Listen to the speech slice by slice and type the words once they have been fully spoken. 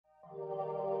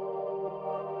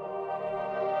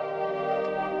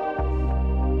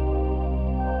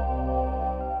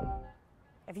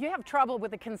you have trouble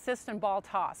with a consistent ball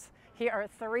toss, here are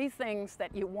 3 things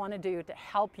that you want to do to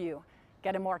help you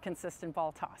get a more consistent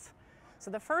ball toss.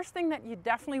 So the first thing that you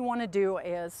definitely want to do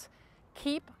is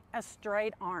keep a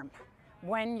straight arm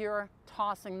when you're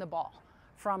tossing the ball.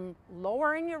 From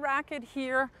lowering your racket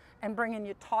here and bringing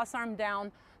your toss arm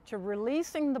down to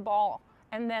releasing the ball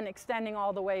and then extending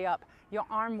all the way up, your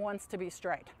arm wants to be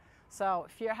straight. So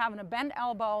if you're having a bent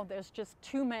elbow, there's just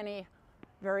too many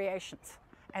variations.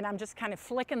 And I'm just kind of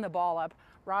flicking the ball up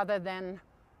rather than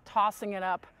tossing it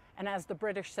up and, as the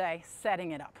British say,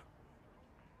 setting it up.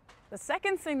 The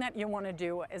second thing that you want to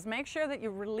do is make sure that you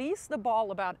release the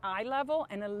ball about eye level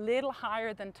and a little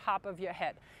higher than top of your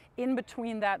head, in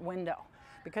between that window.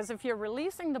 Because if you're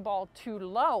releasing the ball too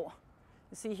low,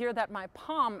 you see here that my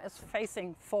palm is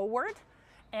facing forward,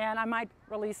 and I might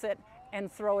release it and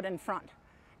throw it in front.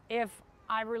 If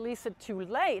I release it too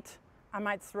late, I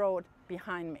might throw it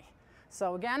behind me.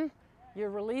 So again, you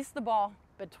release the ball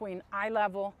between eye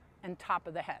level and top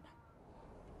of the head.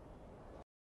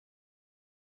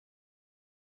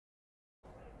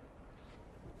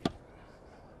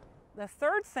 The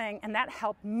third thing, and that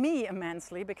helped me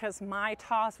immensely because my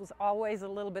toss was always a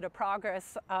little bit of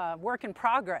progress, work in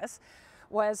progress,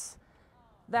 was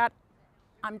that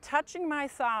I'm touching my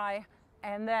thigh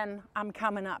and then I'm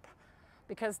coming up,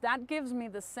 because that gives me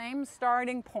the same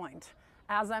starting point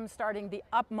as I'm starting the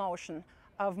up motion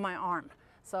of my arm.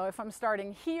 So if I'm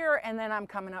starting here and then I'm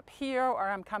coming up here, or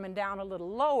I'm coming down a little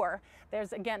lower,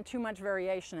 there's again too much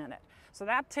variation in it. So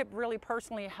that tip really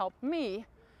personally helped me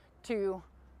to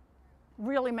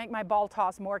really make my ball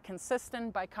toss more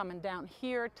consistent by coming down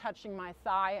here, touching my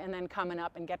thigh, and then coming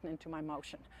up and getting into my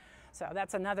motion. So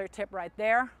that's another tip right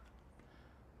there.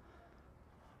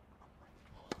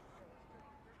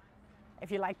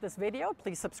 If you like this video,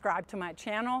 please subscribe to my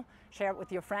channel, share it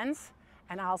with your friends,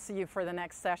 and I'll see you for the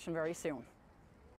next session very soon.